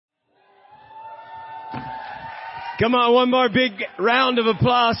Come on, one more big round of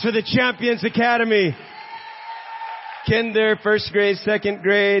applause for the Champions Academy. Kinder, first grade, second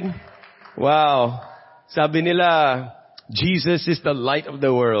grade. Wow. Sabi nila, Jesus is the light of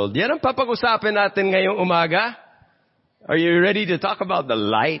the world. Yan ang papag-usapan natin ngayong umaga. Are you ready to talk about the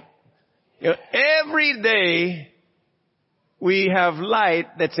light? Every day, we have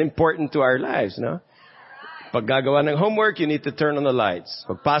light that's important to our lives, no? Pag gagawa ng homework, you need to turn on the lights.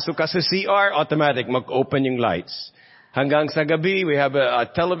 Pagpasok ka sa CR, automatic, mag-open yung lights. Hanggang sa gabi, we have a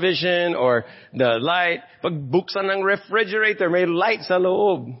television or the light. Pag buksan ng refrigerator, may light sa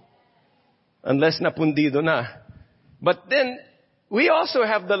loob. Unless napundido na. But then, we also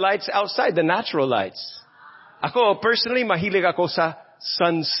have the lights outside, the natural lights. Ako, personally, mahilig ako sa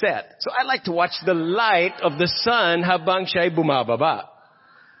sunset. So I like to watch the light of the sun habang siya'y bumababa.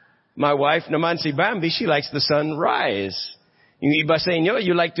 My wife naman, si Bambi, she likes the sunrise. Yung iba sa inyo,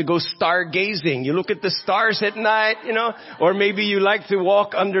 you like to go stargazing. You look at the stars at night, or maybe you like to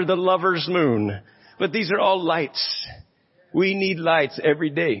walk under the lover's moon. But these are all lights. We need lights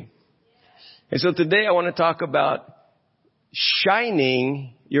every day. And so today I want to talk about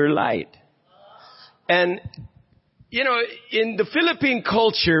shining your light. And, in the Philippine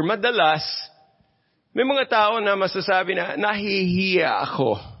culture, madalas, may mga tao na masasabi na, nahihiya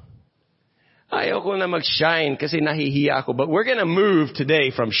ako. Ayaw ko na mag-shine kasi nahihiya ako. But we're going to move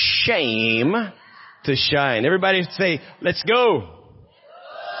today from shame to shine. Everybody say, let's go.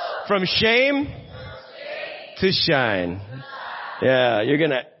 From shame to shine. Yeah, you're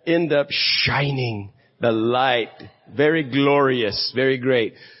going to end up shining the light. Very glorious, very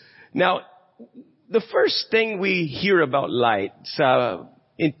great. Now, the first thing we hear about light sa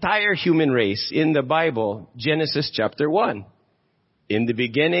entire human race in the Bible, Genesis chapter 1. In the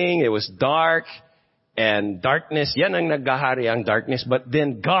beginning, it was dark and darkness. Yan ang naghahari ang darkness. But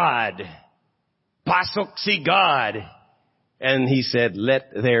then God, pasok si God. And He said,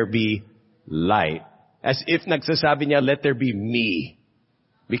 let there be light. As if nagsasabi niya, let there be me.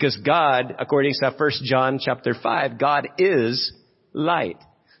 Because God, according to 1 John chapter 5, God is light.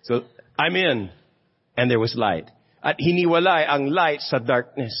 So, I'm in. And there was light. At hiniwalay ang light sa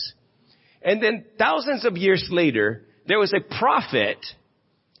darkness. And then, thousands of years later, there was a prophet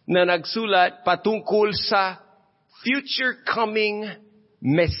na nagsulat patungkol sa future coming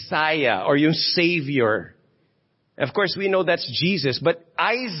Messiah or yung Savior. Of course, we know that's Jesus. But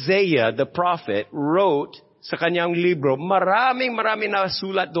Isaiah, the prophet, wrote sa kanyang libro, maraming na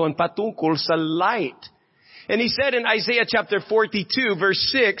sulat doon patungkol sa light. And he said in Isaiah chapter 42, verse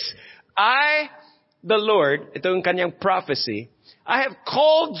 6, I, the Lord, ito yung kanyang prophecy, I have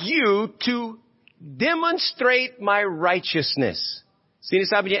called you to demonstrate my righteousness.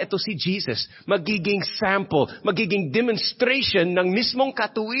 Sinasabi niya, ito si Jesus. Magiging sample, magiging demonstration ng mismong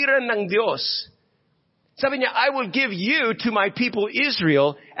katuwiran ng Diyos. Sabi niya, I will give you to my people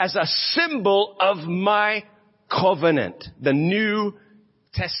Israel as a symbol of my covenant. The New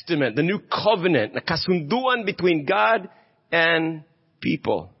Testament, the new covenant, na kasunduan between God and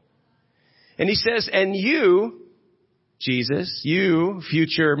people. And he says, and you, Jesus, you,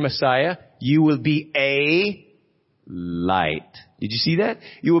 future Messiah, you will be a light. Did you see that?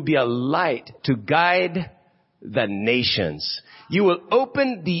 You will be a light to guide the nations. You will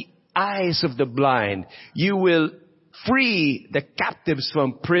open the eyes of the blind. You will free the captives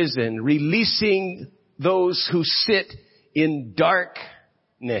from prison, releasing those who sit in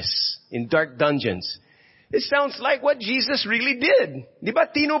darkness, in dark dungeons. It sounds like what Jesus really did. Di ba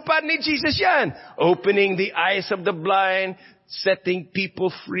tinupad ni Jesus yan? Opening the eyes of the blind, setting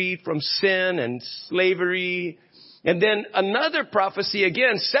people free from sin and slavery. And then another prophecy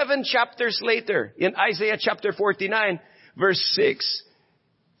again, 7 chapters later, in Isaiah chapter 49, verse 6.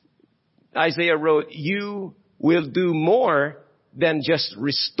 Isaiah wrote, you will do more than just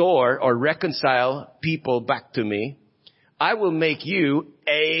restore or reconcile people back to me. I will make you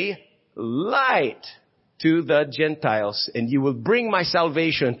a light to the Gentiles, and you will bring my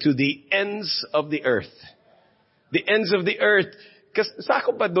salvation to the ends of the earth. The ends of the earth.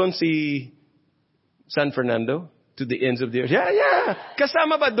 Sako pa doon si San Fernando? To the ends of the earth. Yeah.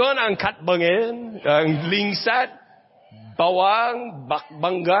 Kasama ba doon ang Katbangin, ang Lingsat, Bawang,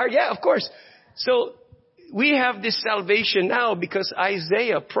 Bakbangar? Yeah, of course. So, we have this salvation now because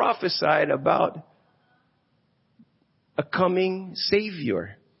Isaiah prophesied about a coming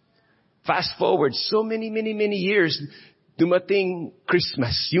Savior. Fast forward so many years, dumating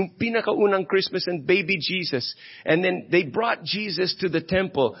Christmas, yung pinakaunang Christmas and baby Jesus. And then they brought Jesus to the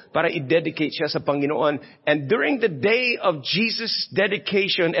temple para i-dedicate siya sa Panginoon. And during the day of Jesus'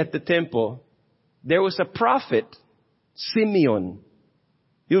 dedication at the temple, there was a prophet, Simeon.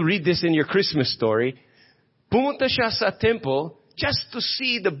 You'll read this in your Christmas story. Pumunta siya sa temple just to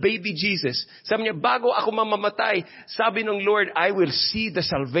see the baby Jesus. Sabi niya, bago ako mamamatay, sabi ng Lord, I will see the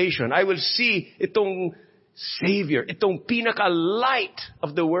salvation. I will see itong Savior, itong pinaka-light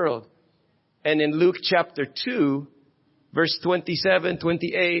of the world. And in Luke chapter 2, verse 27,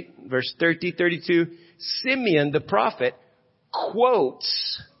 28, verse 30, 32, Simeon the prophet quotes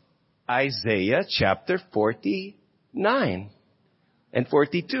Isaiah chapter 49 and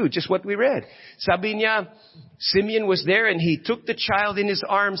 42, just what we read. Sabi niya, Simeon was there and he took the child in his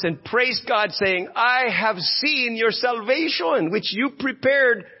arms and praised God saying, I have seen your salvation, which you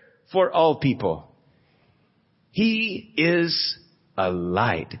prepared for all people. He is a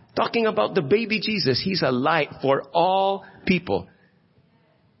light. Talking about the baby Jesus, he's a light for all people.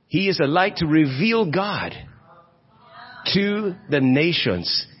 He is a light to reveal God to the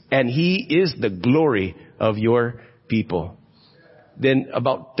nations. And he is the glory of your people. Then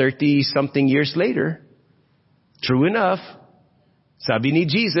about 30-something years later, true enough, sabi ni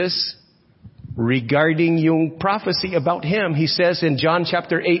Jesus, regarding yung prophecy about him, he says in John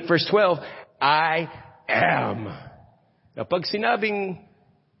chapter 8 verse 12, I am. Kapag sinabing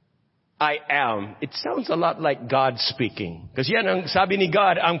I am, it sounds a lot like God speaking. Kasi yan ang sabi ni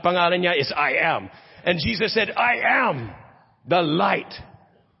God, ang pangalan niya is I am. And Jesus said, I am the light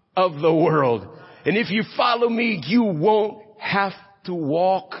of the world. And if you follow me, you won't have to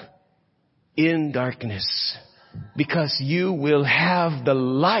walk in darkness. Because you will have the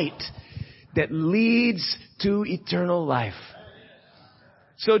light that leads to eternal life.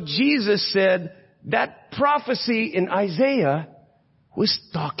 So Jesus said that prophecy in Isaiah was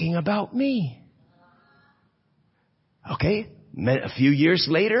talking about me. Okay? A few years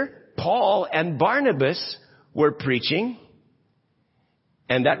later, Paul and Barnabas were preaching.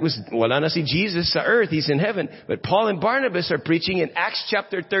 And that was, wala na si Jesus sa earth, he's in heaven. But Paul and Barnabas are preaching in Acts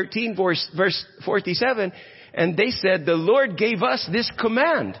chapter 13, verse 47. And they said, the Lord gave us this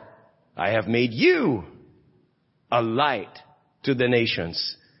command. I have made you a light to the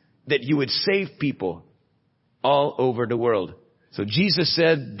nations, that you would save people all over the world. So Jesus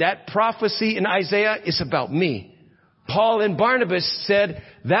said, that prophecy in Isaiah is about me. Paul and Barnabas said,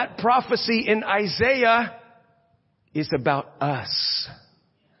 that prophecy in Isaiah is about us.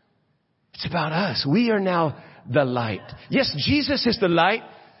 It's about us. We are now the light. Yes, Jesus is the light,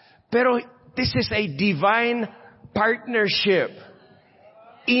 pero this is a divine partnership.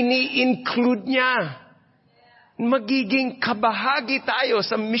 Ini-include niya. Magiging kabahagi tayo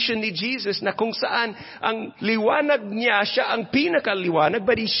sa mission ni Jesus na kung saan ang liwanag niya, siya ang pinakaliwanag,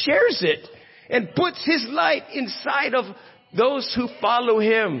 but He shares it and puts His light inside of those who follow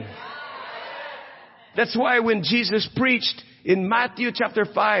Him. That's why when Jesus preached in Matthew chapter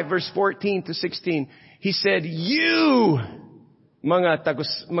 5, verse 14 to 16, He said, you, mga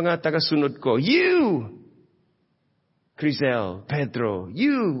tagasunod ko, you, Crisel, Pedro,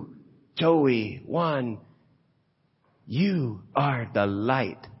 you, Joey, Juan, you are the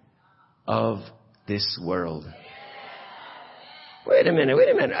light of this world. Wait a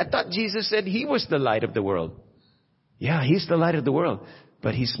minute. I thought Jesus said He was the light of the world. Yeah, He's the light of the world.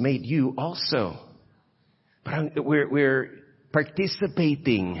 But He's made you also. But we're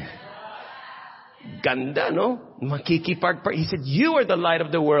participating. Ganda, no? Makikipag. He said, you are the light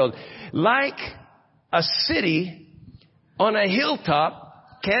of the world. Like a city on a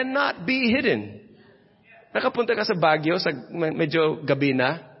hilltop cannot be hidden. Nakapunta ka sa Baguio, sa medyo gabi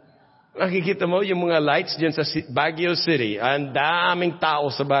na. Nakikita mo yung mga lights dyan sa Baguio City. Ang daming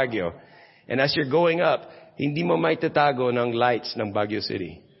tao sa Baguio. And as you're going up, hindi mo maitatago ng lights ng Baguio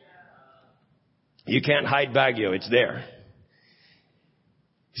City. You can't hide Baguio. It's there.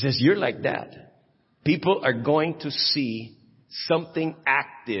 He says, you're like that. People are going to see something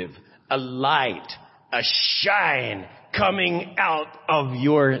active, a light, a shine coming out of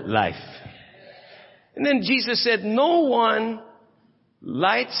your life. And then Jesus said, no one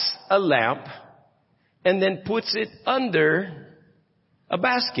lights a lamp and then puts it under a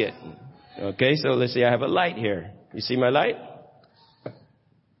basket. Okay, so let's say I have a light here. You see my light?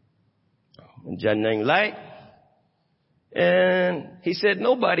 Diyan na yung light. And he said,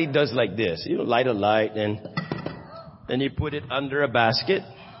 nobody does like this. You light a light and then you put it under a basket.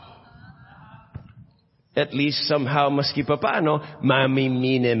 At least somehow, maski pa paano,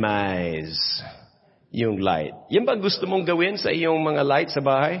 mami-minimize yung light. Yan ba gusto mong gawin sa iyong mga light sa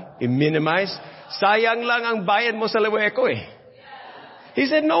bahay? I-minimize? Sayang lang ang bayad mo sa laweko eh. He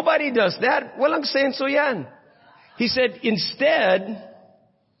said, nobody does that. Walang senso yan. He said, instead,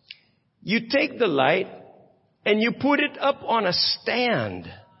 you take the light and you put it up on a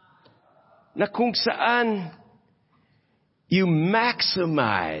stand na kung saan you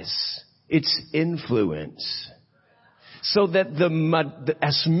maximize its influence so that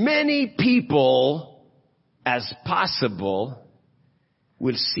as many people as possible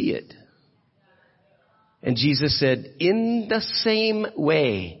will see it. And Jesus said, in the same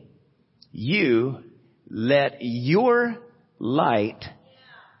way, you let your light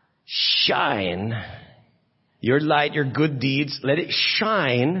shine. Your light, your good deeds, let it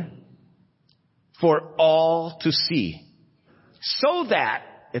shine for all to see. So that,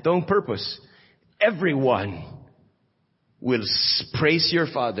 itong purpose, everyone will praise your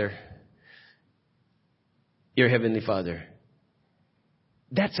Father, your Heavenly Father.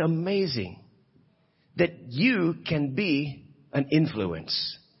 That's amazing. That you can be an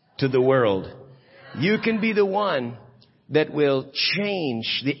influence to the world. You can be the one that will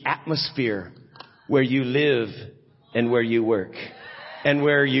change the atmosphere where you live and where you work and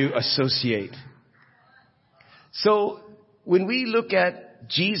where you associate. So, when we look at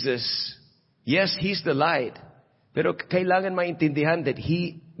Jesus, yes, He's the light. Pero kailangan maintindihan that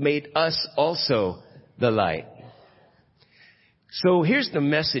He made us also the light. So, here's the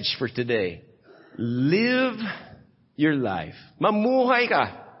message for today. Live your life. Mamuhay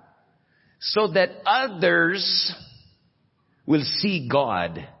ka. So that others will see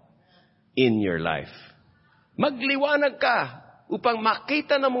God in your life. Magliwanag ka upang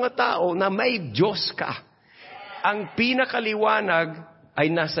makita ng mga tao na may Diyos ka. Ang pinakaliwanag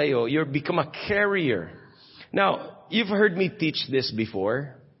ay nasa iyo. You become a carrier. Now, you've heard me teach this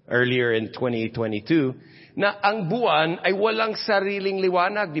before, earlier in 2022, na ang buwan ay walang sariling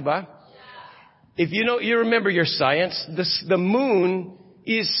liwanag, di ba? If you remember your science, the moon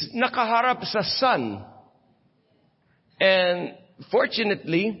is nakaharap sa sun. And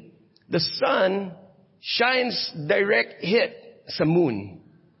fortunately, the sun shines direct hit sa moon.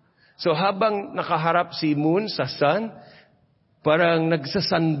 So habang nakaharap si moon sa sun, parang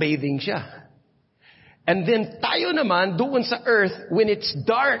nagsa-sunbathing siya. And then tayo naman doon sa earth, when it's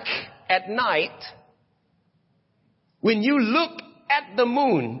dark at night, when you look at the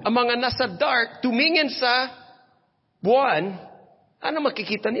moon, ang mga nasa dark, tumingin sa buwan, ano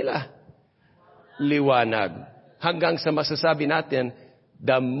makikita nila? Liwanag. Hanggang sa masasabi natin,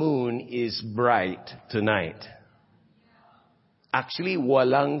 the moon is bright tonight. Actually,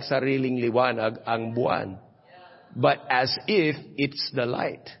 walang sariling liwanag ang buwan. But as if it's the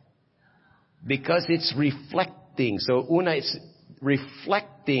light. Because it's reflecting. So, una, it's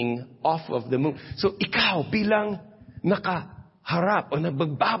reflecting off of the moon. So, ikaw bilang nakaharap o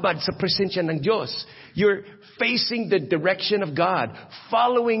nagbabad sa presensya ng Diyos, you're facing the direction of God,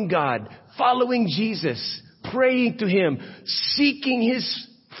 following Jesus, praying to Him, seeking His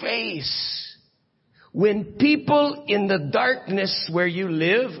face. When people in the darkness where you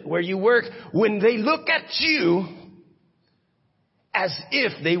live, where you work, when they look at you, as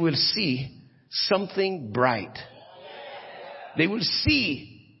if they will see something bright. They will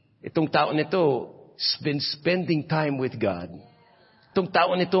see, itong tao nito, been spending time with God. Itong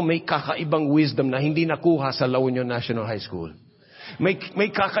tao nito may kakaibang wisdom na hindi nakuha sa La Union National High School.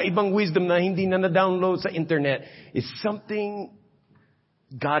 May kakaibang wisdom na hindi na na-download sa internet. It's something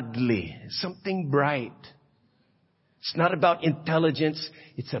godly, something bright. It's not about intelligence,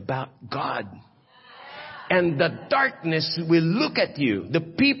 it's about God. And the darkness will look at you. The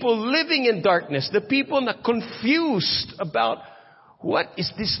people living in darkness, the people not confused about what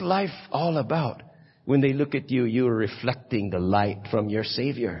is this life all about. When they look at you, you're reflecting the light from your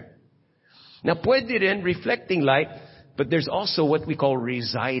Savior. Now, pwede rin reflecting light, but there's also what we call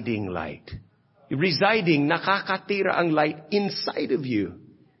residing light. Residing, nakakatira ang light inside of you.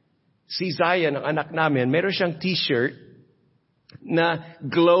 Si Zaya, ng anak namin, meron siyang t-shirt na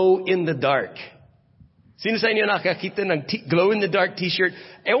glow in the dark. Sino sa inyo nakakita ng glow-in-the-dark t-shirt?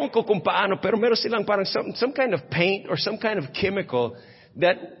 Ewan ko kung paano, pero meron silang parang some kind of paint or some kind of chemical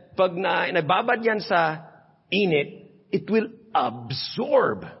that pag nababad yan sa init, it will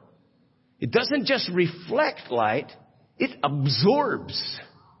absorb. It doesn't just reflect light, it absorbs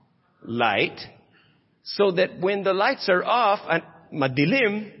light so that when the lights are off and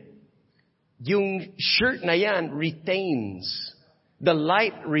madilim, yung shirt na yan retains. The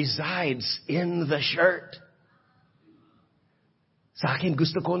light resides in the shirt. Sa akin,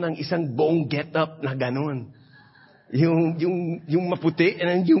 gusto ko ng isang buong get-up na ganun. Yung maputi,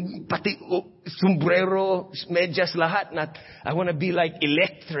 and yung pati sombrero, medyas, lahat. I want to be like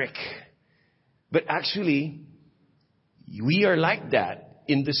electric. But actually, we are like that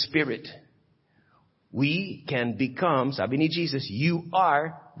in the spirit. We can become, sabi ni Jesus, you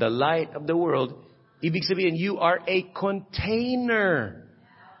are the light of the world. Ibig sabihin, you are a container.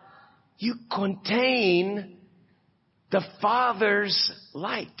 You contain the Father's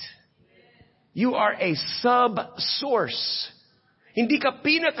light. You are a sub-source. Hindi ka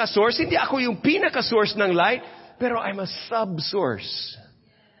pinaka-source. Hindi ako yung pinaka-source ng light. Pero I'm a sub-source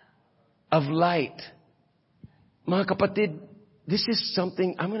of light. Mga kapatid, this is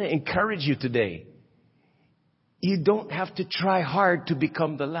something I'm going to encourage you today. You don't have to try hard to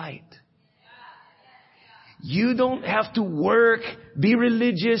become the light. You don't have to work, be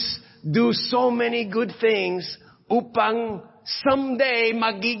religious, do so many good things upang someday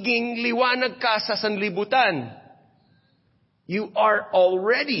magiging liwanag ka sa sanlibutan. You are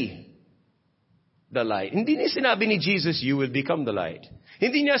already the light. Hindi niya sinabi ni Jesus, you will become the light.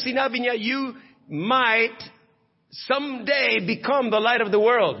 Hindi niya sinabi niya, you might someday become the light of the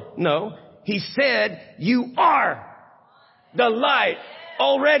world. No. He said, you are the light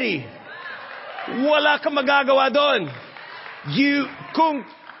already. Wala kang magagawa doon. Kung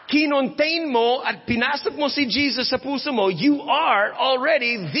kinontain mo at pinasok mo si Jesus sa puso mo, you are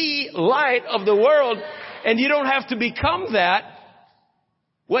already the light of the world. And you don't have to become that.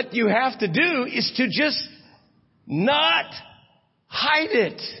 What you have to do is to just not hide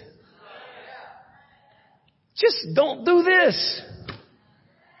it. Just don't do this.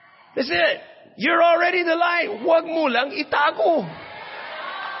 That's it. You're already the light. Huwag mo lang itago.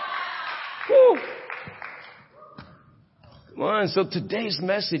 Woo. Come on. So today's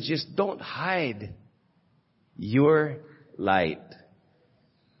message is don't hide your light,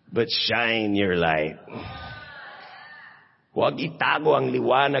 but shine your light. Huwag itago ang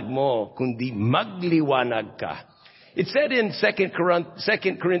liwanag mo, kundi magliwanag ka. It said in 2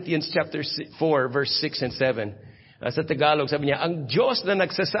 Corinthians chapter 4, verse 6 and 7. Sa Tagalog, sabi niya, ang Diyos na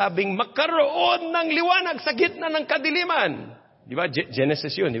nagsasabing magkaroon ng liwanag sa gitna ng kadiliman. Di ba?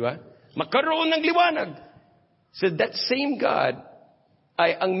 Genesis yun, di ba? Magkaroon ng liwanag. So that same God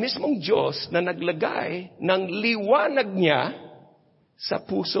ay ang mismong Diyos na naglagay ng liwanag niya sa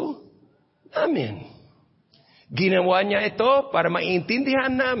puso namin. Ginawa niya ito para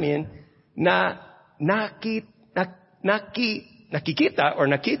maintindihan namin na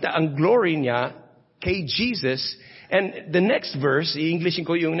nakikita ang glory niya kay Jesus. And the next verse, i-Englishin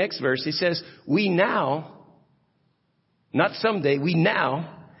ko yung next verse, it says, we now, not someday, we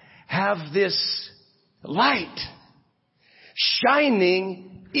now have this light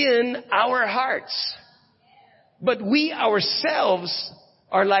shining in our hearts. But we ourselves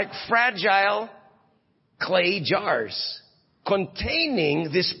are like fragile clay jars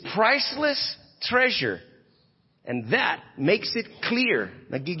containing this priceless treasure. And that makes it clear,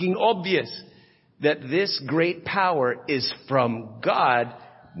 nagiging obvious, that this great power is from God,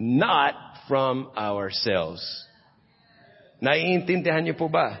 not from ourselves. Naiintindihan niyo po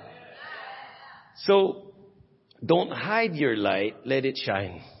ba? So, don't hide your light, let it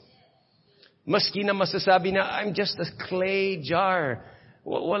shine. Maski na masasabi na, I'm just a clay jar.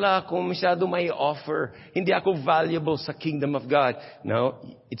 Wala akong masyado may offer. Hindi ako valuable sa kingdom of God. No,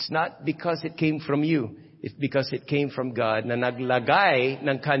 it's not because it came from you. It's because it came from God na naglagay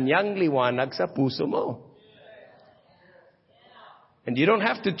ng kanyang liwanag sa puso mo. And you don't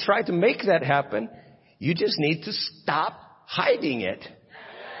have to try to make that happen. You just need to stop hiding it.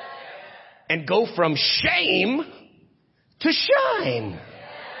 And go from shame to shine.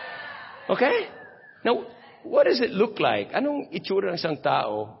 Okay? Now, what does it look like? Anong itsura ng isang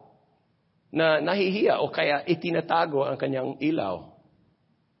tao na nahihiya o kaya itinatago ang kanyang ilaw?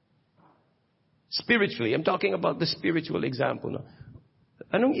 Spiritually, I'm talking about the spiritual example. No?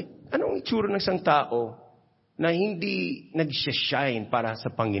 Anong itsura ng isang tao na hindi nag-shine para sa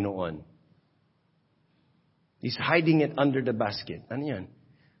Panginoon? He's hiding it under the basket. Ano yan?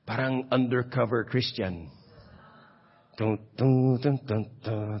 Parang undercover Christian. Parang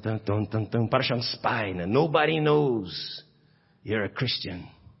siyang spy na nobody knows you're a Christian.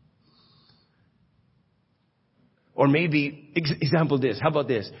 Or maybe, example this, how about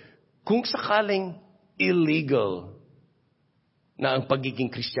this? Kung sakaling illegal na ang pagiging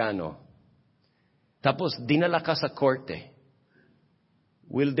Kristiyano, tapos dinala ka sa korte,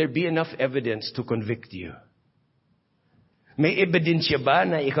 will there be enough evidence to convict you? May ebidensya ba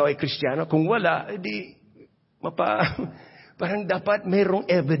na ikaw ay Kristiyano? Kung wala, edi parang dapat mayroong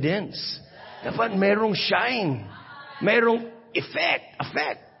evidence. Dapat mayroong shine. Mayroong effect.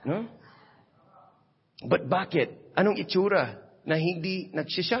 No? But bakit? Anong itsura na hindi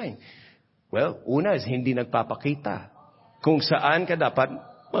nagsishine? Well, una is hindi nagpapakita. Kung saan ka dapat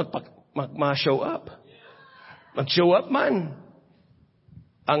mag-show up. Mag-show up man.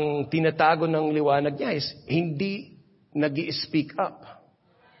 Ang tinatago ng liwanag niya is hindi nag-i-speak up.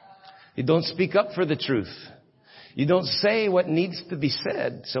 You don't speak up for the truth. You don't say what needs to be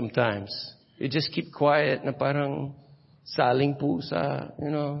said sometimes. You just keep quiet na parang saling pusa,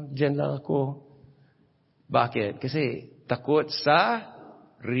 dyan lang ako. Bakit? Kasi takot sa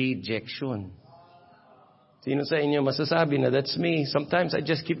rejection. Sino sa inyo masasabi na that's me? Sometimes I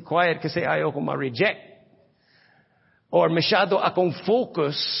just keep quiet kasi ayaw ko ma-reject. Or masyado akong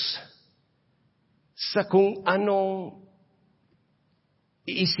focus sa kung anong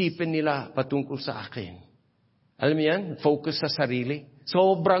iisipin nila patungkol sa akin. Alam mo yan? Focus sa sarili.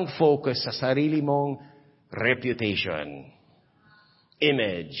 Sobrang focus sa sarili mong reputation,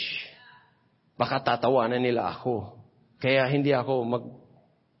 image. Baka tatawanan nila ako. Kaya hindi ako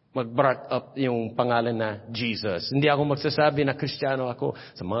mag-brought up yung pangalan na Jesus. Hindi ako magsasabi na Kristiyano ako.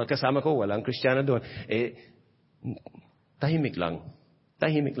 Sa mga kasama ko, walang Kristiyano doon. Tahimik lang.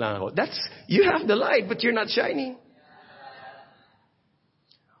 Tahimik lang ako. You have the light, but you're not shining.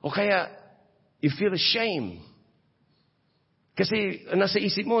 O kaya, you feel ashamed. Kasi nasa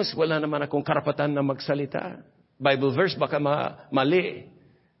isip mo, wala naman akong karapatan na magsalita. Bible verse, baka mali.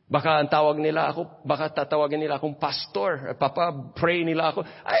 Baka tatawagin nila akong pastor. Pray nila ako.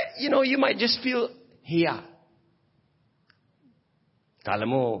 You might just feel hiya. Kala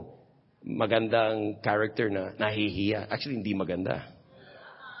mo, magandang character na nahihiya. Actually, hindi maganda.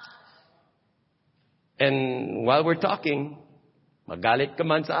 And while we're talking, magalit ka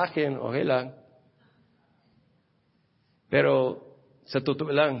man sa akin, okay lang. Pero, sa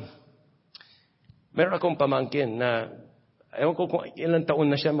totoo lang, meron akong pamangkin na ewan ko kung ilang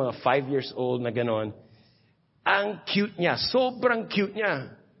taon na siya, mga 5 years old na gano'n. Ang cute niya. Sobrang cute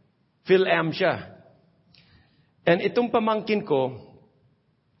niya. Phil-am siya. And itong pamangkin ko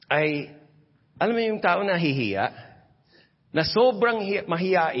ay, alam mo yung tao na hihiya? Na sobrang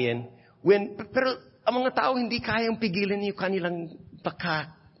mahiyain. Pero ang mga tao hindi kayang pigilan yung kanilang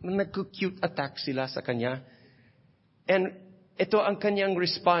nag-cute attack sila sa kanya. And ito ang kanyang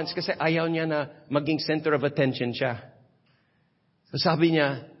response kasi ayaw niya na maging center of attention siya. So sabi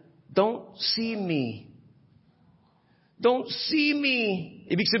niya, don't see me. Don't see me.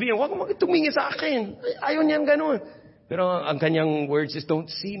 Ibig sabihin, huwag mo tumingin sa akin. Ayaw niyan ganun. Pero ang kanyang words is, don't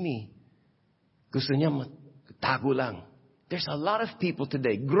see me. Gusto niya tago lang. There's a lot of people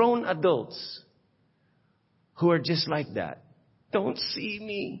today, grown adults, who are just like that. Don't see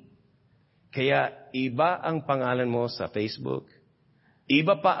me. Kaya iba ang pangalan mo sa Facebook.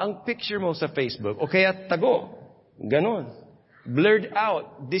 Iba pa ang picture mo sa Facebook. O kaya tago. Ganon. Blurred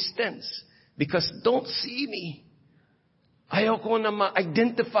out, distance. Because don't see me. Ayaw ko na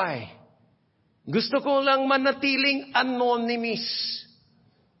ma-identify. Gusto ko lang manatiling anonymous.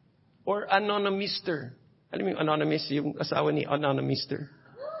 Or anonymister. Alam mo yung anonymous, yung asawa ni anonymister?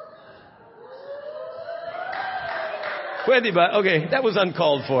 Pwede ba? Okay, that was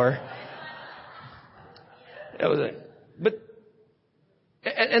uncalled for.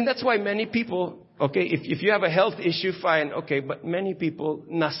 And that's why many people, okay, if you have a health issue, fine, okay, but many people,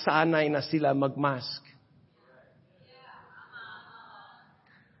 nasanay na sila magmask.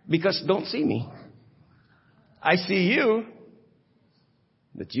 Because don't see me. I see you,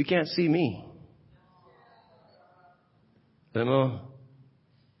 but you can't see me. Alam mo,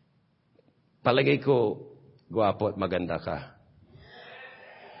 palagay ko, guwapo at maganda ka.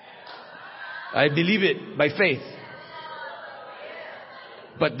 I believe it by faith.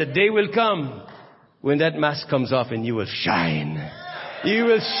 But the day will come when that mask comes off and you will shine. You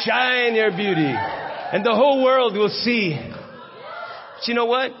will shine your beauty. And the whole world will see. But you know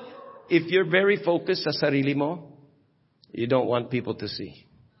what? If you're very focused sa sarili mo, you don't want people to see.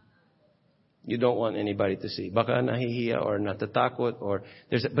 You don't want anybody to see. Baka nahihiya or natatakot or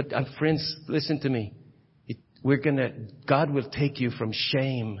but friends, listen to me. God will take you from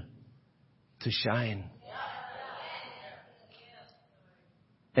shame to shine.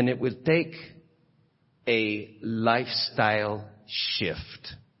 And it will take a lifestyle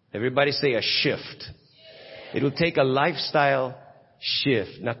shift. Everybody say a shift. It will take a lifestyle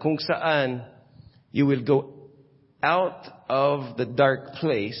shift. Na kung saan you will go out of the dark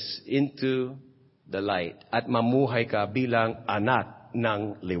place into the light. At mamuhay ka bilang anak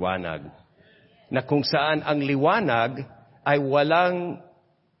ng liwanag. Na kung saan ang liwanag ay walang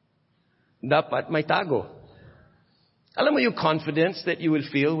dapat may tago. Alam mo yung confidence that you will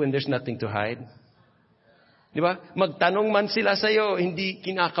feel when there's nothing to hide? Di ba? Magtanong man sila sa'yo, hindi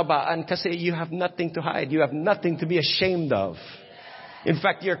kinakabaan kasi you have nothing to hide. You have nothing to be ashamed of. In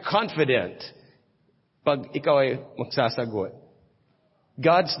fact, you're confident pag ikaw ay magsasagot.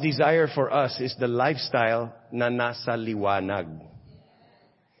 God's desire for us is the lifestyle na nasa liwanag.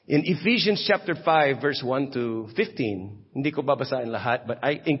 In Ephesians chapter 5, verse 1 to 15, hindi ko babasahin lahat, but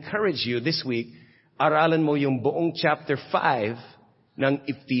I encourage you this week, aralan mo yung buong chapter 5 ng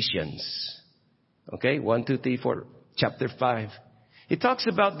Ephesians. Okay? 1, 2, 3, 4. chapter 5. He talks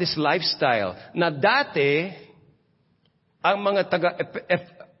about this lifestyle na dati, ang mga taga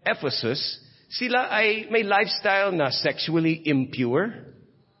Ephesus, sila ay may lifestyle na sexually impure,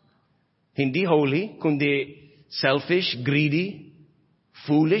 hindi holy, kundi selfish, greedy,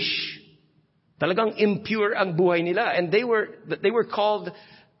 foolish. Talagang impure ang buhay nila. And they were called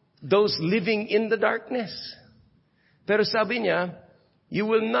those living in the darkness. Pero sabi niya, you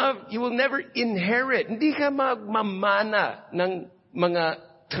will never inherit, hindi ka mamana ng mga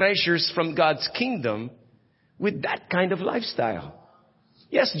treasures from God's kingdom with that kind of lifestyle.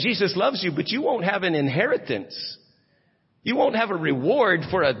 Yes, Jesus loves you, but you won't have an inheritance. You won't have a reward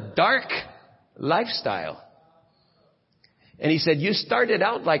for a dark lifestyle. And he said, you started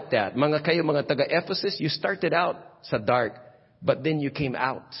out like that. Mga taga-Ephesus, you started out sa dark, but then you came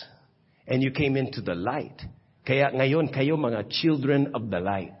out and you came into the light. Kaya ngayon kayo mga children of the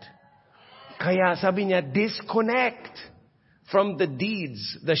light. Kaya sabi niya, disconnect from the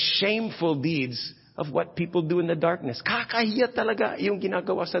deeds, the shameful deeds of what people do in the darkness. Kakahiya talaga yung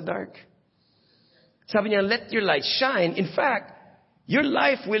ginagawa sa dark. Sabi niya, let your light shine. In fact, your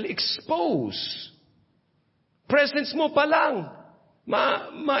life will expose. Presence mo pa lang,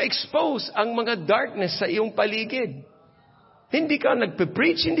 ma-expose ang mga darkness sa iyong paligid. Hindi ka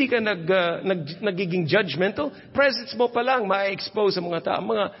nagpe-preach, hindi ka nagiging judgmental. Presence mo pa lang, ma-expose ang mga tao.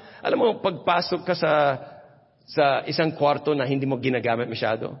 Alam mo, pagpasok ka sa isang kwarto na hindi mo ginagamit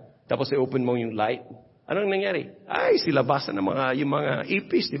masyado, tapos i-open mo yung light, anong nangyari? Ay, silabasan ng yung mga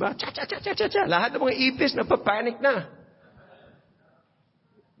ipis, di ba? Cha-cha-cha-cha-cha. Lahat ng mga ipis napapanic na.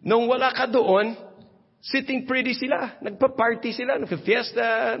 Nung wala ka doon, sitting pretty sila. Nagpa-party sila,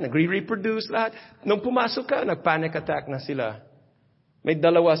 nagpa-fiesta, nagre-reproduce lahat. Nung pumasok ka, nag-panic attack na sila. May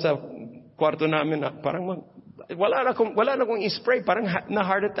dalawa sa kwarto namin na parang wala na kong spray, parang na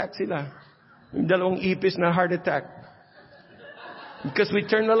heart attack sila. Yung dalawang ipis na heart attack. Because we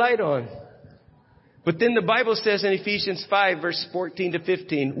turn the light on. But then the Bible says in Ephesians 5 verse 14 to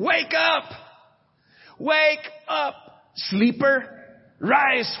 15, wake up! Wake up, sleeper!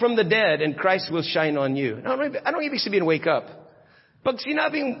 Rise from the dead and Christ will shine on you. Anong ibig sabihin wake up? Pag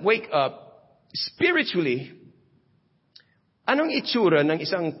sinabing wake up, spiritually, anong itsura ng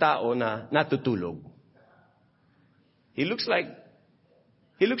isang tao na natutulog? He looks like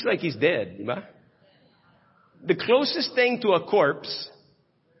he's dead, di ba? The closest thing to a corpse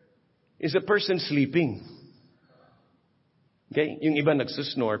is a person sleeping. Okay? Yung iba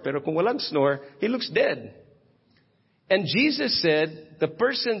nagsusnore, pero kung walang snore, he looks dead. And Jesus said, the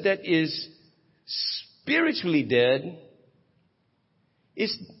person that is spiritually dead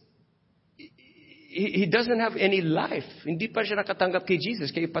he doesn't have any life. Hindi pa siya nakatanggap kay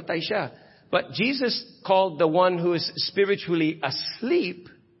Jesus, kaya patay siya. But Jesus called the one who is spiritually asleep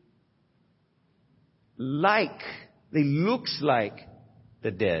looks like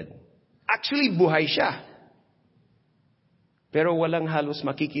the dead. Actually, buhay siya. Pero walang halos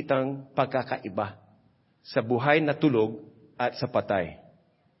makikitang pagkakaiba sa buhay na tulog at sa patay.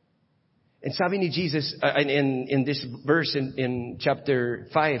 And sabi ni Jesus, in this verse in chapter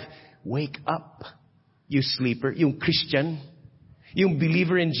 5, wake up, you sleeper, yung Christian, yung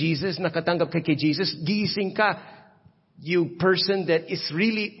believer in Jesus, nakatanggap ka kay Jesus, gising ka. You person that is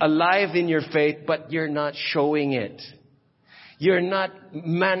really alive in your faith, but you're not showing it. You're not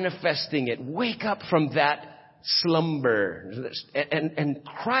manifesting it. Wake up from that slumber. And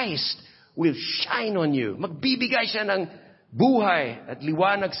Christ will shine on you. Magbibigay siya ng buhay at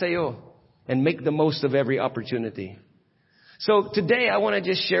liwanag sa'yo. And make the most of every opportunity. So today I want to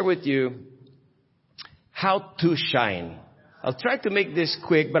just share with you how to shine. I'll try to make this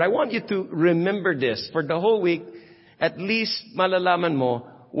quick, but I want you to remember this for the whole week. At least malalaman mo,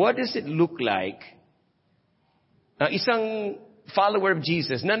 what does it look like isang follower of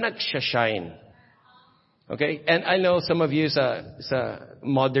Jesus na nagsha-shine? Okay? And I know some of you sa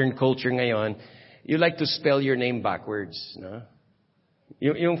modern culture ngayon, you like to spell your name backwards. No?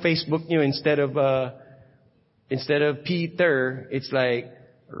 Yung Facebook nyo, instead of Peter, it's like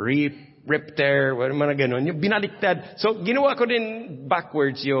Ripter, mga ganon. Yung binaliktad. So, ginawa ko din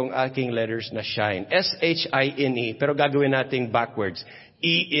backwards yung aking letters na shine. S-H-I-N-E. Pero gagawin natin backwards.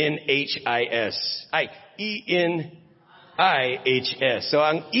 E-N-H-I-S. E-N-I-H-S. So,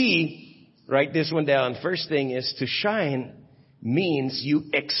 ang E, write this one down. First thing is to shine means you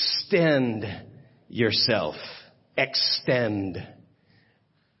extend yourself. Extend.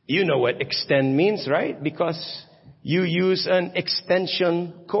 You know what extend means, right? Because you use an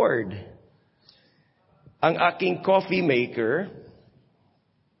extension cord. Ang aking coffee maker,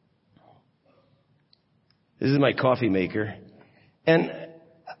 this is my coffee maker, and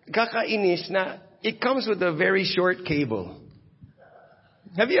kakainis na it comes with a very short cable.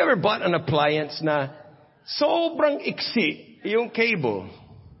 Have you ever bought an appliance na sobrang iksi yung cable?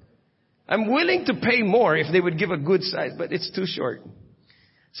 I'm willing to pay more if they would give a good size, but it's too short.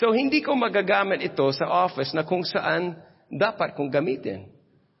 So hindi ko magagamit ito sa office na kung saan dapat kong gamitin.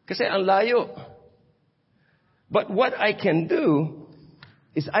 Kasi ang layo. But what I can do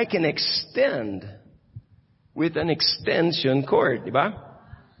is I can extend with an extension cord, diba?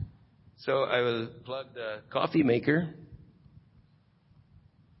 So I will plug the coffee maker.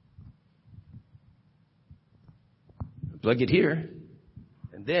 Plug it here.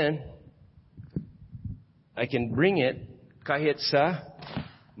 And then I can bring it kahit sa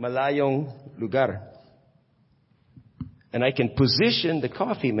malayong lugar. And I can position the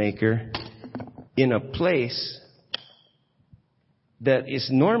coffee maker in a place that is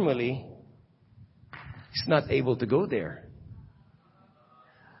normally it's not able to go there.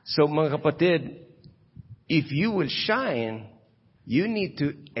 So mga kapatid, if you will shine, you need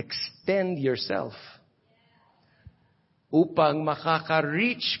to extend yourself. Upang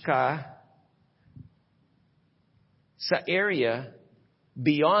makaka-reach ka sa area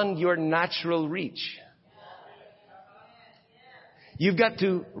beyond your natural reach. You've got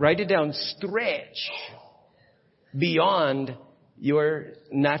to, write it down, stretch beyond your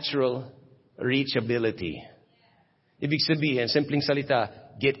natural reachability. Ibig sabihin, simpleng salita,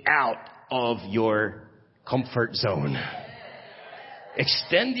 get out of your comfort zone.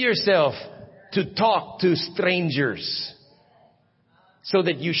 Extend yourself to talk to strangers so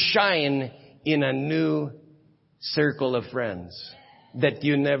that you shine in a new circle of friends that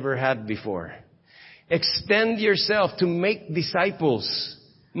you never had before. Extend yourself to make disciples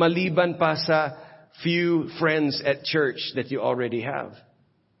maliban pa sa few friends at church that you already have.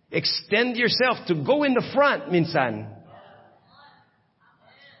 Extend yourself to go in the front minsan.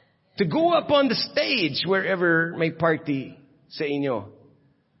 To go up on the stage wherever may party sa inyo.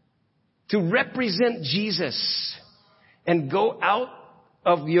 To represent Jesus and go out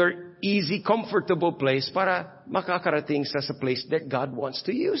of your easy, comfortable place para makakarating sa place that God wants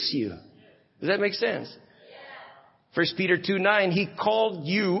to use you. Does that make sense? 1 Peter 2:9, He called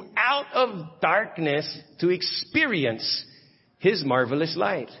you out of darkness to experience His marvelous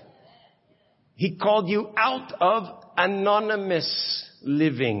light. He called you out of anonymous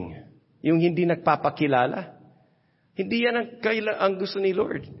living. Yung hindi nagpapakilala. Hindi yan ang gusto ni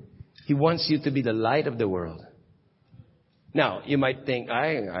Lord. He wants you to be the light of the world. Now, you might think,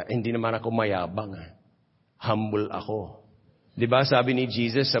 hindi naman ako mayabang. Humble ako. Diba sabi ni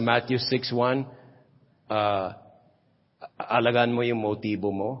Jesus sa Matthew 6:1, alagaan mo yung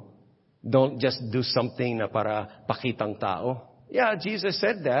motibo mo. Don't just do something na para pakitang tao. Yeah, Jesus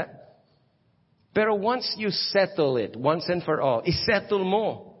said that. Pero once you settle it, once and for all, isettle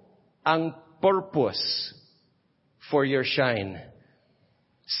mo ang purpose for your shine.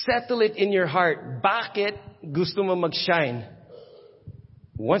 Settle it in your heart. Bakit gusto mo mag-shine?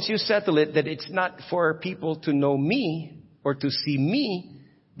 Once you settle it, that it's not for people to know me or to see me,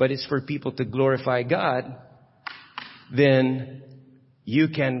 but it's for people to glorify God, then you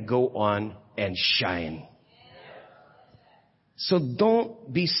can go on and shine. So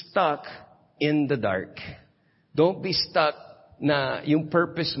don't be stuck in the dark. Don't be stuck na yung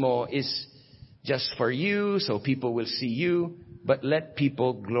purpose mo is just for you, so people will see you, but let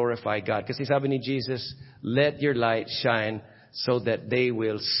people glorify God. Kasi sabi ni Jesus, let your light shine so that they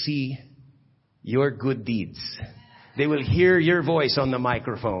will see your good deeds. They will hear your voice on the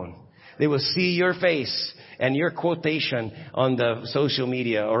microphone. They will see your face and your quotation on the social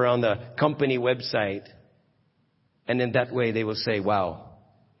media or on the company website. And in that way, they will say, wow,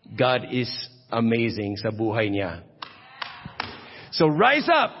 God is amazing sa buhay niya. So rise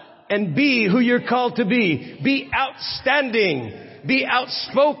up and be who you're called to be. Be outstanding. Be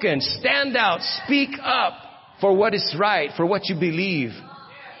outspoken. Stand out. Speak up for what is right, for what you believe.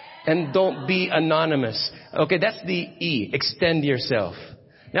 And don't be anonymous. Okay, that's the E. Extend yourself.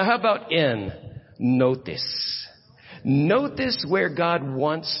 Now how about N? Notice. Notice where God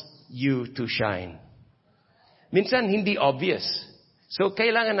wants you to shine. Minsan hindi obvious. So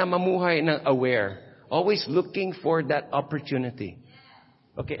kailangan na mamuhay ng aware. Always looking for that opportunity.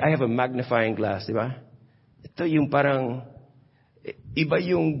 Okay, I have a magnifying glass, di ba? Ito yung parang, iba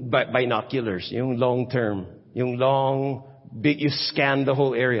yung binoculars, yung long term, yung long, big, you scan the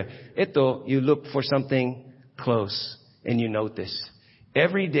whole area. Ito, you look for something close and you notice.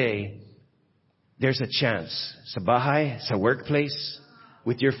 Every day, there's a chance sa bahay, sa workplace,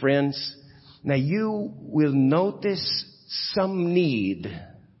 with your friends, na you will notice some need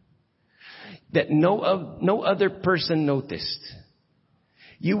that no other person noticed.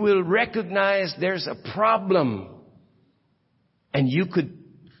 You will recognize there's a problem and you could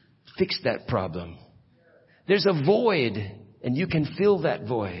fix that problem. There's a void and you can fill that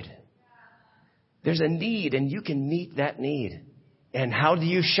void. There's a need and you can meet that need. And how do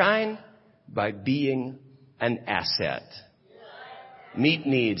you shine? By being an asset. Meet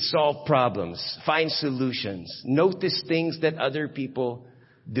needs, solve problems, find solutions, notice things that other people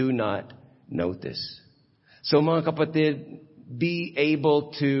do not notice. So mga kapatid, be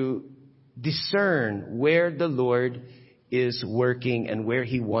able to discern where the Lord is working and where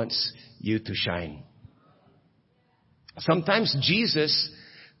He wants you to shine. Sometimes Jesus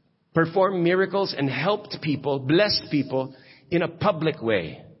performed miracles and helped people, blessed people in a public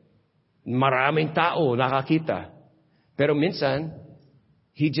way. Maraming tao nakakita. Pero minsan,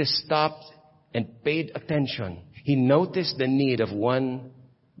 He just stopped and paid attention. He noticed the need of one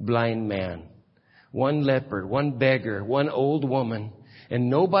blind man, one leper, one beggar, one old woman, and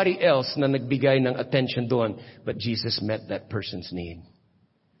nobody else na nagbigay ng attention doon, but Jesus met that person's need.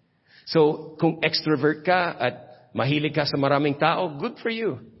 So, kung extrovert ka at mahilig ka sa maraming tao, good for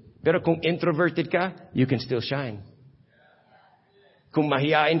you. Pero kung introverted ka, you can still shine. Kung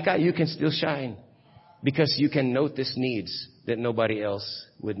mahiyain ka, you can still shine. Because you can notice needs that nobody else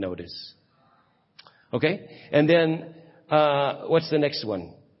would notice. Okay? And then, what's the next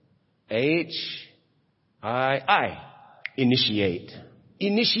one? I. Initiate.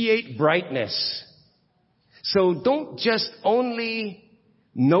 Initiate brightness. So don't just only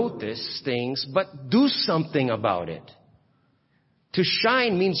notice things, but do something about it. To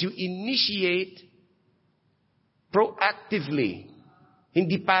shine means you initiate proactively.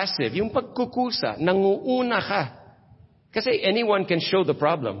 Hindi passive. Yung pagkukusa, nanguuna ka. Kasi anyone can show the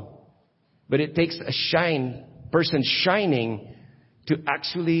problem. But it takes a person shining to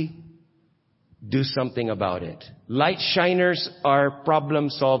actually do something about it. Light shiners are problem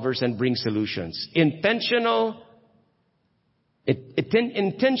solvers and bring solutions. Intentionally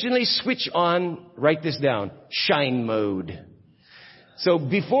switch on, write this down, shine mode. So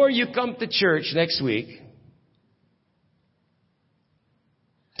before you come to church next week,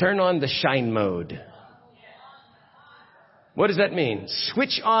 turn on the shine mode. What does that mean?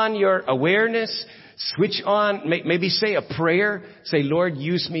 Switch on your awareness. Switch on, maybe say a prayer. Say, Lord,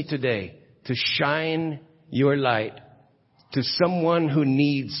 use me today to shine your light to someone who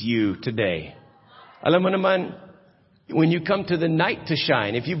needs you today. Alam mo naman, when you come to the night to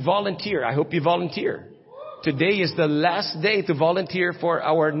shine, if you volunteer, I hope you volunteer. Today is the last day to volunteer for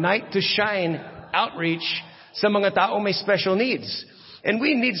our Night to Shine outreach sa mga tao may special needs. And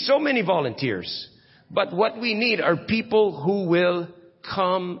we need so many volunteers. But what we need are people who will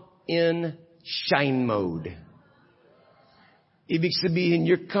come in shine mode. Ibig sabihin,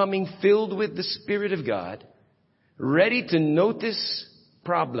 you're coming filled with the Spirit of God, ready to notice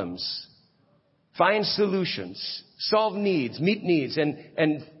problems, find solutions, solve needs, meet needs,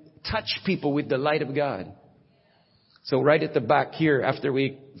 and touch people with the light of God. So right at the back here, after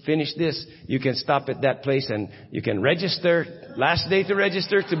we finish this, you can stop at that place and you can register. Last day to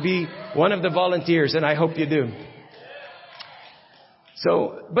register to be one of the volunteers, and I hope you do.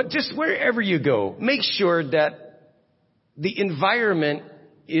 So, but just wherever you go, make sure that the environment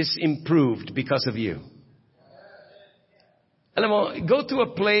is improved because of you. Alam mo, go to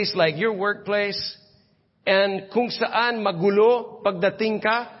a place like your workplace, and kung saan magulo pagdating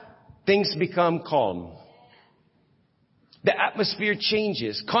ka, things become calm. The atmosphere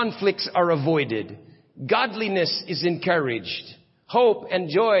changes. Conflicts are avoided. Godliness is encouraged. Hope and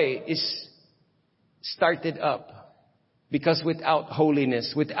joy is started up. Because without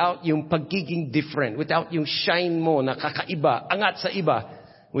holiness, without yung pagiging different, without yung shine mo na kakaiba, angat sa iba,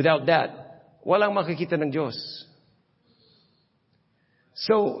 without that, walang makikita ng Diyos.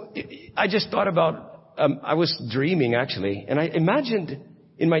 So, I just thought about, I was dreaming actually, and I imagined,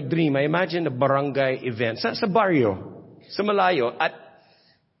 in my dream, I imagined a barangay event sa barrio. Sa malayo, at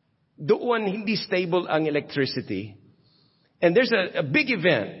doon hindi stable ang electricity. And there's a big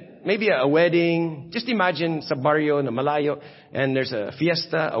event, maybe a wedding. Just imagine sa barrio na malayo, and there's a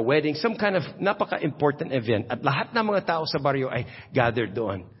fiesta, a wedding, some kind of napaka-important event. At lahat ng mga tao sa barrio ay gathered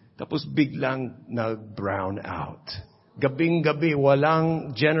doon. Tapos biglang nag-brown out. Gabing-gabi,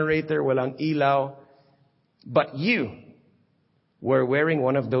 walang generator, walang ilaw. But you were wearing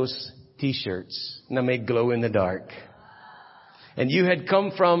one of those t-shirts na may glow in the dark. And you had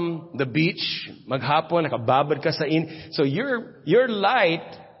come from the beach, maghapon, nakababad ka sa So your light,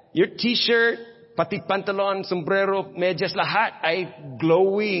 your t-shirt, pati pantalon, sombrero, medyas, lahat ay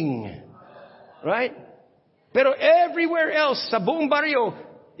glowing. Right? Pero everywhere else, sa buong barrio,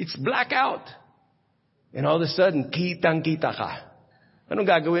 it's blackout. And all of a sudden, kitang-kita ka. Anong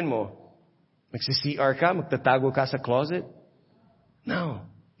gagawin mo? Magsi-CR ka? Magtatago ka sa closet? No.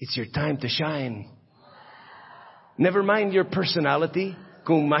 It's your time to shine. Never mind your personality.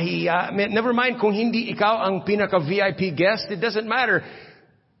 Kung mahiya, never mind kung hindi ikaw ang pinaka-VIP guest. It doesn't matter.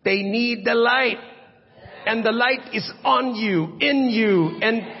 They need the light. And the light is on you, in you.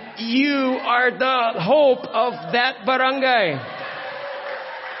 And you are the hope of that barangay.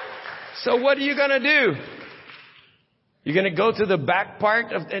 So what are you gonna do? You're gonna go to the back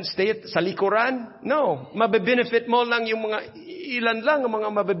part and stay sa likuran? No. Mabe-benefit mo lang yung mga, ilan lang ang mga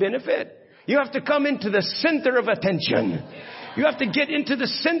mabe-benefit. You have to come into the center of attention. You have to get into the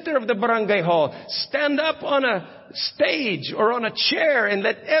center of the barangay hall. Stand up on a stage or on a chair and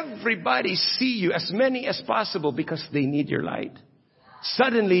let everybody see you, as many as possible, because they need your light.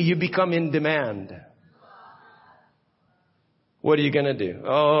 Suddenly you become in demand. What are you gonna do?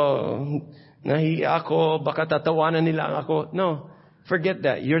 Oh, nahiya ako, baka tatawanan nila ako. No, forget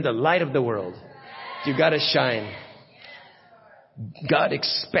that. You're the light of the world. You gotta shine. God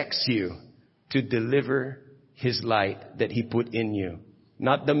expects you to deliver His light that He put in you.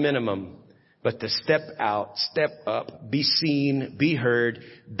 Not the minimum, but to step out, step up, be seen, be heard,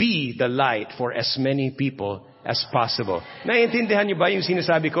 be the light for as many people as possible. Naiintindihan niyo ba yung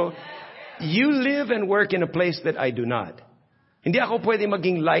sinasabi ko? You live and work in a place that I do not. Hindi ako pwede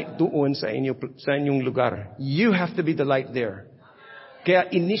maging light doon sa inyong lugar. You have to be the light there. Kaya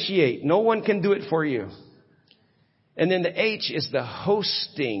initiate. No one can do it for you. And then the H is the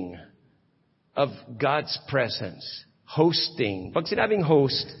hosting of God's presence. Hosting. Pag sinabing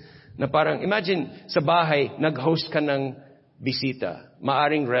host, na parang, imagine, sa bahay, nag-host ka ng bisita.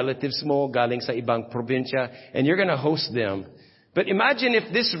 Maaring relatives mo, galing sa ibang probinsya, and you're gonna host them. But imagine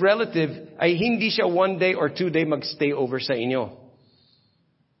if this relative ay hindi siya 1 day or 2 day magstay over sa inyo.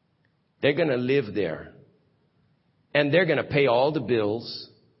 They're gonna live there. And they're gonna pay all the bills.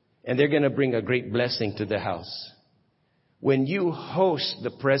 And they're gonna bring a great blessing to the house. When you host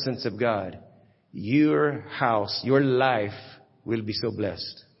the presence of God, your house, your life will be so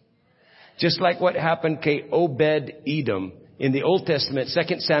blessed. Just like what happened kay Obed-Edom in the Old Testament,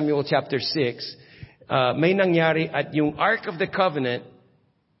 2 Samuel chapter 6, may nangyari at yung Ark of the Covenant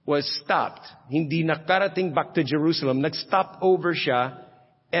was stopped. Hindi nakarating back to Jerusalem. Nag-stop over siya.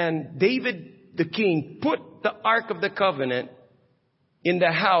 And David, the king, put the Ark of the Covenant in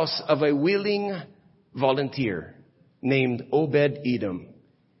the house of a willing volunteer named Obed-Edom.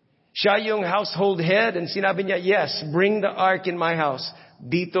 Siya yung household head and sinabi niya, yes, bring the Ark in my house.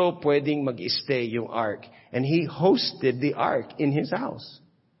 Dito pwedeng mag-stay yung Ark. And he hosted the Ark in his house.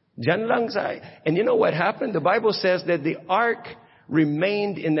 Diyan lang sa... And you know what happened? The Bible says that the Ark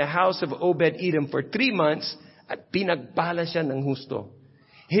remained in the house of Obed-Edom for 3 months at pinagbala siya ng husto.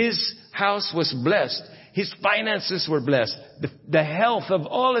 His house was blessed. His finances were blessed. The health of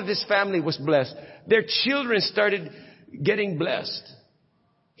all of his family was blessed. Their children started getting blessed.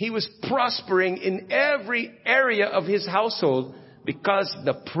 He was prospering in every area of his household because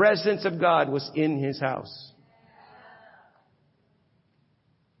the presence of God was in his house.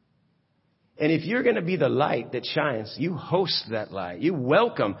 And if you're going to be the light that shines, you host that light. You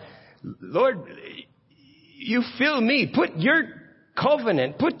welcome. Lord, you fill me. Put your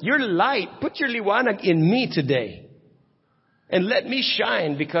covenant, put your light, put your liwanag in me today. And let me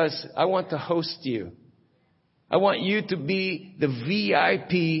shine because I want to host you. I want you to be the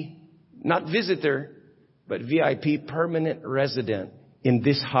VIP, not visitor, but VIP permanent resident in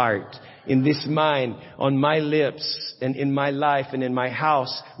this heart, in this mind, on my lips, and in my life, and in my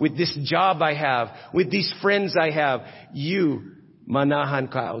house, with this job I have, with these friends I have. You,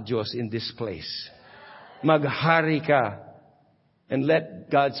 manahan ka, O Diyos, in this place. Maghari ka, and let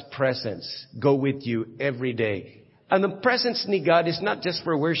God's presence go with you every day. And the presence ni God is not just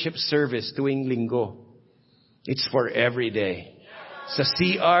for worship service tuwing linggo. It's for every day. Sa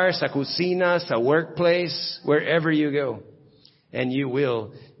CR, sa kusina, sa workplace, wherever you go. And you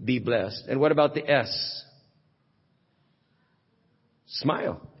will be blessed. And what about the S?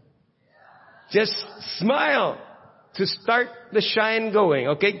 Smile. Just smile to start the shine going.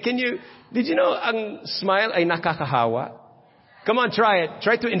 Okay? Did you know ang smile ay nakakahawa? Come on, try it.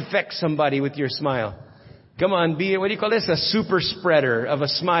 Try to infect somebody with your smile. Come on, what do you call this? A super spreader of a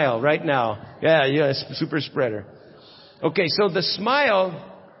smile right now. Yeah, super spreader. Okay, so the smile,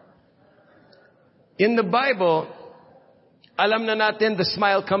 in the Bible, alam na natin the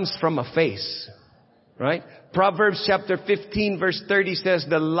smile comes from a face. Right? Proverbs chapter 15 verse 30 says,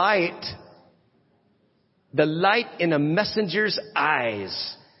 the light in a messenger's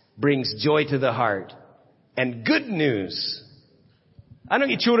eyes brings joy to the heart. And good news. Anong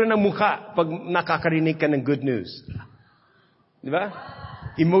itsura ng mukha pag nakakarinig ka ng good news? Di ba?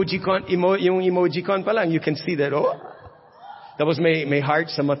 yung emojicon pa lang, you can see that, oh. Tapos may heart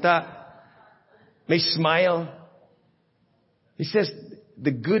sa mata. May smile. He says,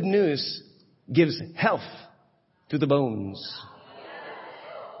 the good news gives health to the bones.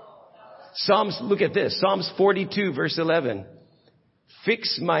 Look at this. Psalms 42 verse 11.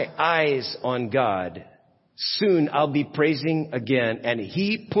 Fix my eyes on God. Soon I'll be praising again. And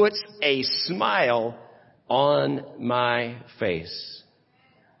He puts a smile on my face.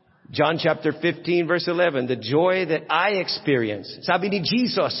 John chapter 15 verse 11. The joy that I experience. Sabi ni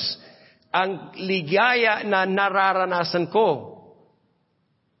Jesus, ang ligaya na nararanasan ko.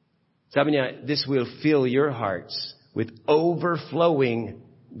 Sabi niya, this will fill your hearts with overflowing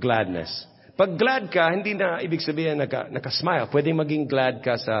gladness. Pag glad ka, hindi na ibig sabihin nakasmile. Pwede maging glad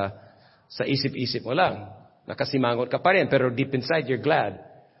ka sa isip-isip mo lang. Nakasimangot ka pa rin, pero deep inside you're glad.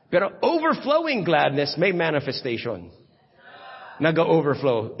 Pero overflowing gladness may manifestation.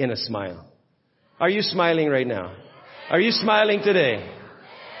 Naga-overflow in a smile. Are you smiling right now? Are you smiling today?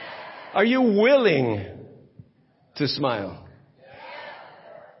 Are you willing to smile?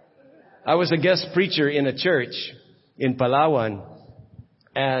 I was a guest preacher in a church in Palawan.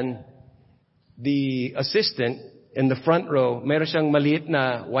 And the assistant in the front row, meron siyang maliit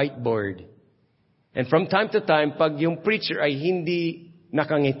na whiteboard. And from time to time, pag yung preacher ay hindi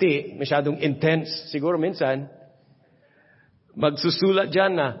nakangiti, masyadong intense, siguro minsan, magsusulat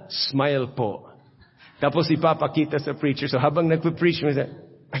dyan na, smile po. Tapos ipapakita sa preacher. So habang nagpe-preach,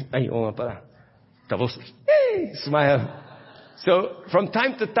 ay, oo nga pala. Tapos, hey, smile. So from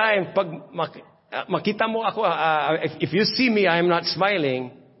time to time, pag makita mo ako, if you see me, I am not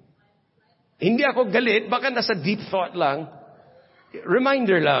smiling. Hindi ako galit, baka nasa deep thought lang.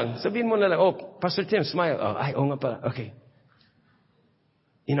 Reminder lang. Sabihin mo na lang, oh, Pastor Tim, smile. Oh, ay, oo nga pala. Okay.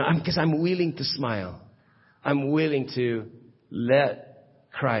 Because I'm willing to smile. I'm willing to let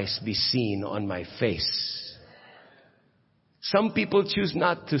Christ be seen on my face. Some people choose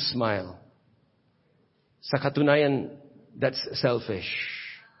not to smile. Sa katunayan, that's selfish.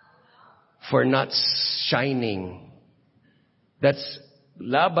 For not shining. That's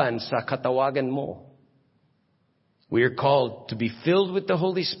laban sa katawagan mo. We are called to be filled with the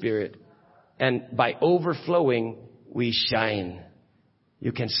Holy Spirit, and by overflowing, we shine.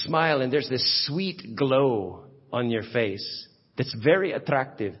 You can smile and there's this sweet glow on your face that's very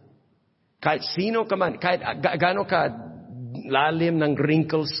attractive. Kahit sino ka man, kahit gaano ka lalim ng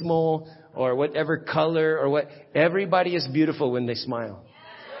wrinkles mo, or whatever color, or what, everybody is beautiful when they smile.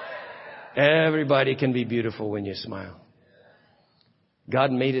 Everybody can be beautiful when you smile.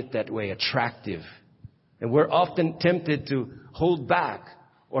 God made it that way, attractive. And we're often tempted to hold back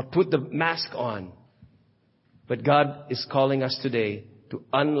or put the mask on. But God is calling us today to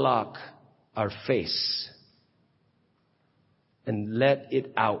unlock our face and let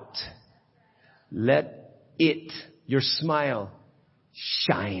it out. Let it, your smile,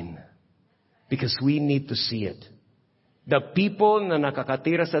 shine. Because we need to see it. The people na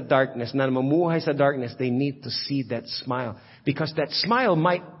nakakatira sa darkness, na mamuhay sa darkness, they need to see that smile. Because that smile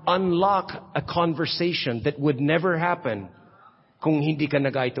might unlock a conversation that would never happen kung hindi ka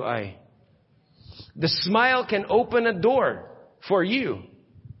nag-eye to eye. The smile can open a door for you.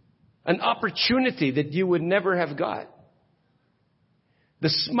 An opportunity that you would never have got. The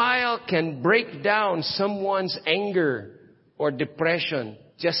smile can break down someone's anger or depression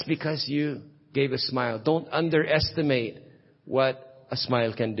just because you gave a smile. Don't underestimate what a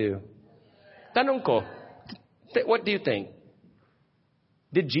smile can do. Tanong ko, what do you think?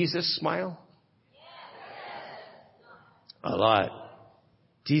 Did Jesus smile? A lot.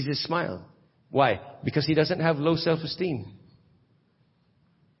 Jesus smiled. Why? Because He doesn't have low self-esteem.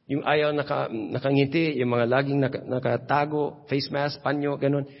 Yung ayaw nakangiti, yung mga laging nakatago, face mask, panyo,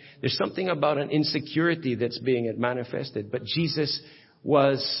 ganun. There's something about an insecurity that's being manifested. But Jesus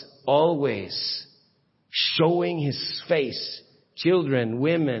was always showing His face. Children,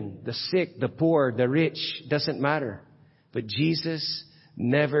 women, the sick, the poor, the rich, doesn't matter. But Jesus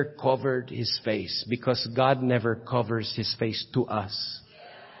never covered His face because God never covers His face to us.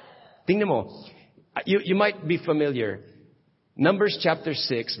 Tingnan mo, you might be familiar. Numbers chapter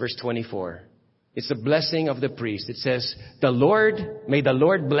 6, verse 24. It's a blessing of the priest. It says, may the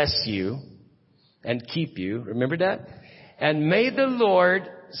Lord bless you and keep you. Remember that? And may the Lord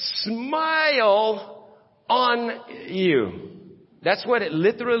smile on you. That's what it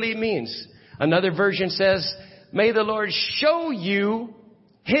literally means. Another version says, may the Lord show you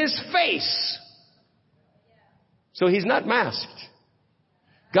His face. So He's not masked.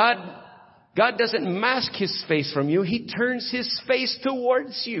 God doesn't mask His face from you. He turns His face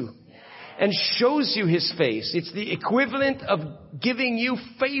towards you. and shows you His face. It's the equivalent of giving you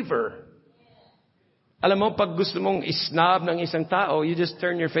favor. Alam mo, pag gusto mong isnob ng isang tao, you just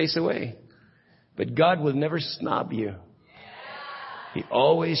turn your face away. But God will never snob you. He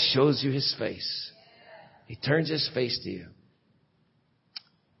always shows you His face. He turns His face to you.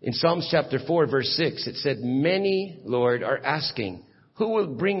 In Psalms chapter 4, verse 6, it said, many, Lord, are asking, who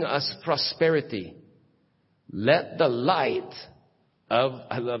will bring us prosperity? Let the light of,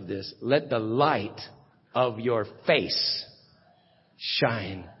 I love this, let the light of your face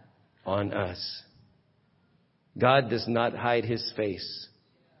shine on us. God does not hide His face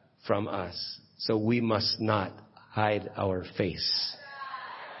from us. So we must not hide our face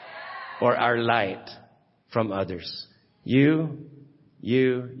or our light from others. You,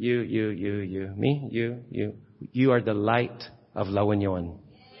 me, you. You are the light of La Union.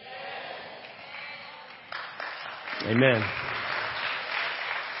 Amen.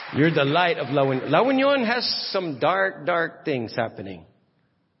 You're the light of La Union. La Union has some dark things happening.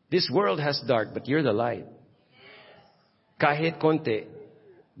 This world has dark, but you're the light. Kahit konti,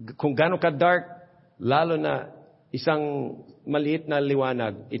 kung gaano ka dark, lalo na isang maliit na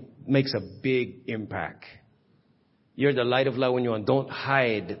liwanag, it makes a big impact. You're the light of La Union. Don't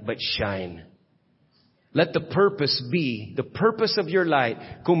hide, but shine. Let the purpose be, the purpose of your light.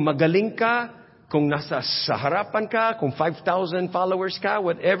 Kung magaling ka, kung nasa sa harapan ka, kung 5,000 followers ka,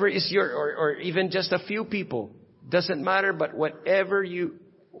 whatever is your, or even just a few people, doesn't matter, but whatever you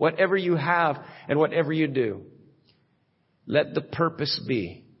have and whatever you do, let the purpose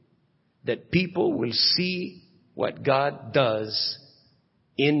be that people will see what God does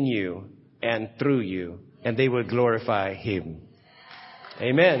in you and through you, and they will glorify Him.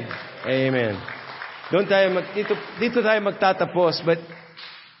 Amen. Amen. Dito tayo magtatapos, but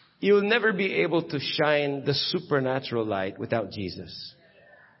you'll never be able to shine the supernatural light without Jesus.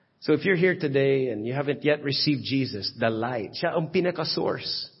 So if you're here today and you haven't yet received Jesus, the light, siya ang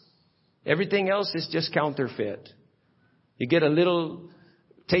pinaka-source. Everything else is just counterfeit. You get a little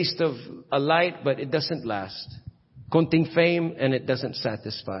taste of a light, but it doesn't last. Konting fame, and it doesn't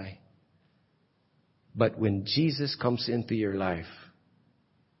satisfy. But when Jesus comes into your life,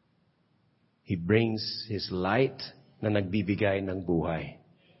 He brings His light na nagbibigay ng buhay.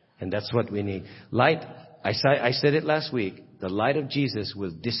 And that's what we need. Light, I said it last week, the light of Jesus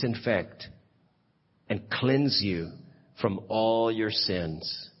will disinfect and cleanse you from all your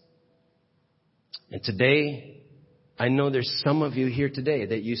sins. And today, I know there's some of you here today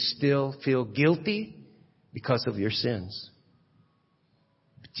that you still feel guilty because of your sins.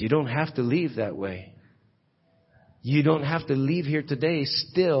 But you don't have to leave that way. You don't have to leave here today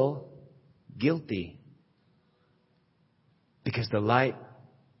still guilty. Because the light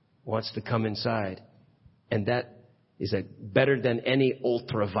wants to come inside. And that is better than any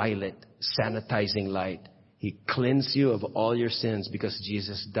ultraviolet sanitizing light. He cleansed you of all your sins because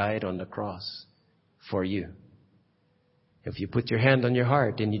Jesus died on the cross for you. If you put your hand on your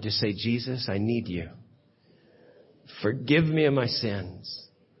heart and you just say, Jesus, I need you. Forgive me of my sins.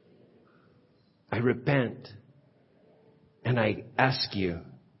 I repent. And I ask you,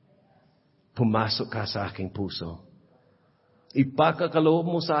 pumasok ka sa aking puso. Ipakakaloob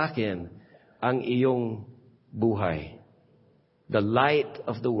mo sa akin ang iyong buhay. The light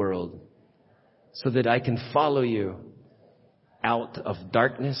of the world. So that I can follow you out of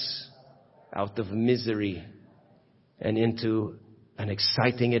darkness, out of misery, and into an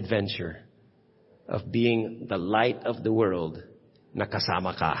exciting adventure of being the light of the world na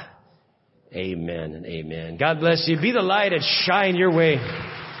kasama ka. Amen and amen. God bless you. Be the light and shine your way.